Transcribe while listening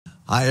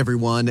Hi,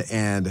 everyone,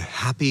 and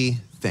happy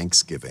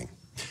Thanksgiving.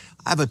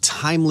 I have a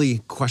timely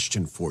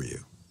question for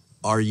you.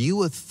 Are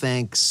you a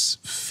thanks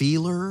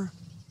feeler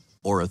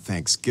or a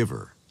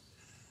thanksgiver?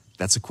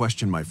 That's a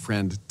question my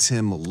friend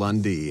Tim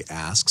Lundy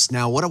asks.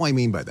 Now, what do I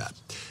mean by that?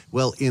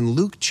 Well, in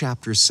Luke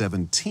chapter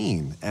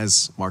 17,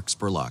 as Mark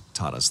Spurlock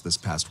taught us this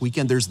past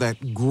weekend, there's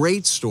that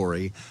great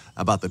story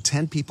about the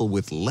 10 people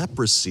with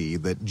leprosy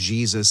that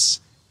Jesus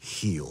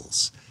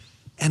heals.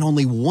 And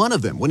only one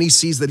of them, when he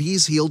sees that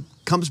he's healed,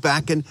 comes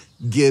back and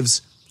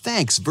gives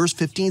thanks. Verse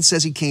 15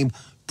 says he came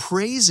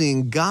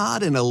praising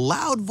God in a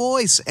loud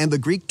voice. And the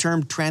Greek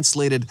term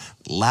translated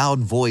loud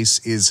voice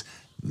is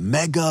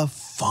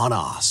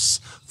megaphonos,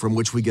 from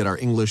which we get our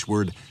English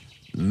word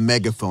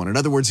megaphone. In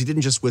other words, he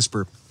didn't just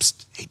whisper,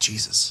 "Psst, hey,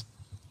 Jesus,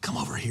 come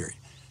over here.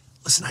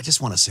 Listen, I just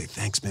want to say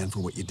thanks, man,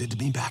 for what you did to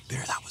me back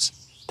there. That was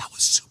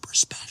super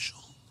special."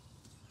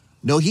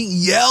 No, he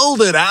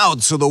yelled it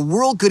out so the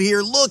world could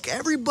hear, "Look,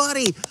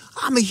 everybody,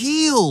 I'm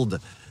healed."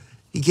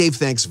 He gave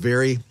thanks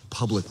very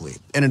publicly.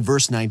 And in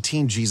verse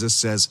 19, Jesus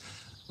says,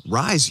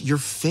 "Rise, your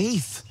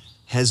faith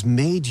has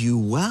made you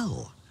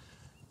well."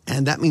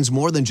 And that means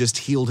more than just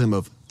healed him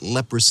of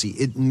leprosy.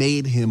 It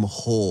made him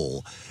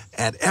whole.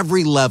 At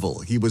every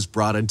level, he was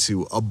brought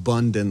into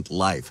abundant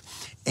life.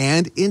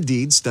 And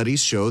indeed,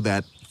 studies show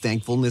that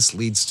thankfulness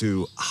leads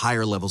to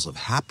higher levels of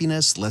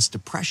happiness, less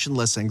depression,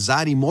 less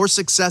anxiety, more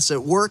success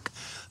at work,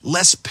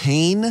 less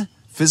pain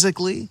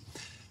physically.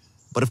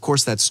 But of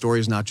course, that story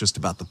is not just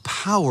about the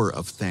power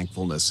of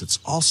thankfulness. It's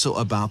also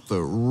about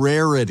the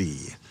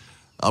rarity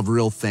of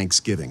real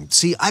thanksgiving.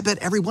 See, I bet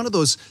every one of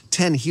those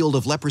 10 healed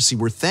of leprosy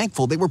were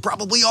thankful. They were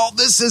probably all,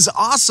 "This is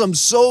awesome,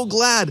 so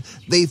glad."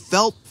 They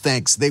felt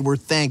thanks. They were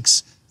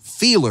thanks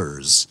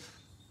feelers.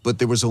 But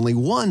there was only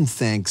one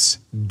thanks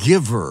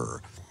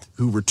giver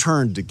who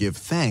returned to give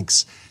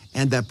thanks.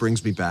 And that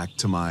brings me back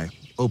to my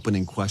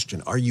opening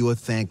question. Are you a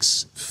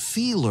thanks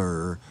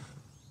feeler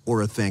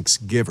or a thanks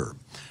giver?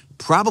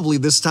 Probably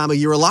this time of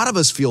year, a lot of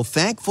us feel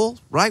thankful,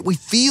 right? We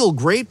feel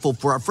grateful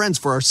for our friends,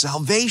 for our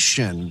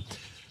salvation.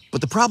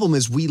 But the problem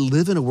is we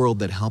live in a world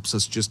that helps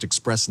us just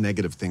express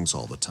negative things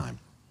all the time.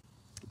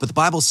 But the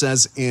Bible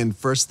says in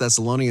 1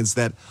 Thessalonians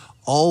that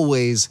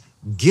always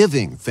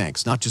giving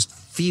thanks, not just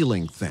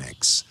feeling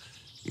thanks,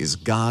 is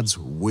God's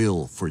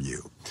will for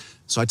you.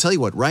 So I tell you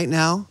what, right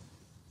now,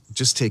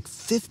 just take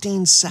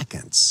 15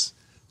 seconds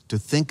to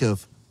think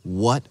of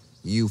what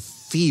you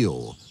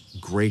feel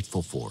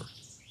grateful for.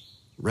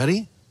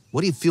 Ready?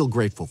 What do you feel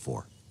grateful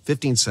for?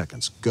 15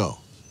 seconds, go.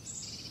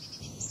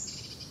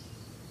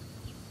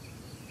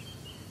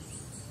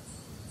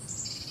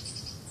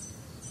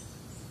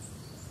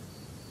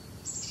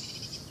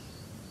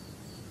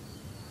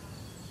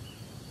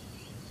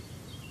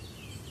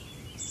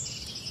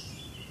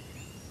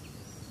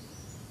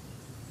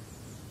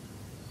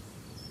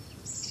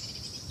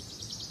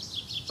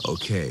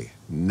 Okay,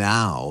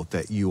 now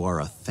that you are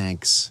a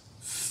thanks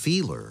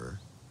feeler,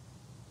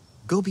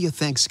 go be a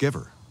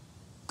thanksgiver.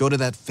 Go to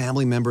that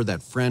family member,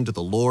 that friend, to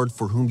the Lord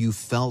for whom you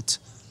felt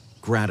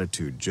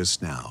gratitude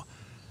just now.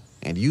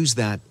 And use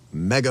that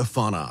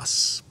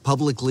megaphonos.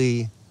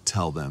 Publicly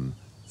tell them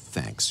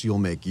thanks. You'll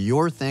make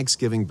your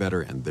Thanksgiving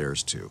better and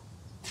theirs too.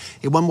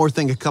 Hey, one more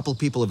thing. A couple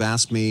people have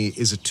asked me,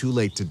 is it too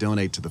late to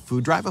donate to the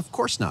food drive? Of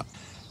course not.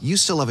 You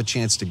still have a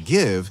chance to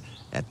give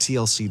at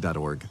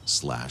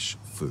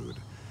tlc.org/food.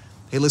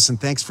 Hey, listen,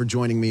 thanks for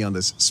joining me on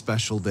this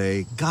special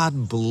day.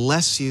 God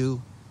bless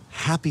you.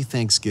 Happy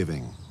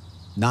Thanksgiving.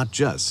 Not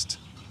just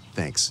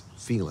thanks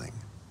feeling.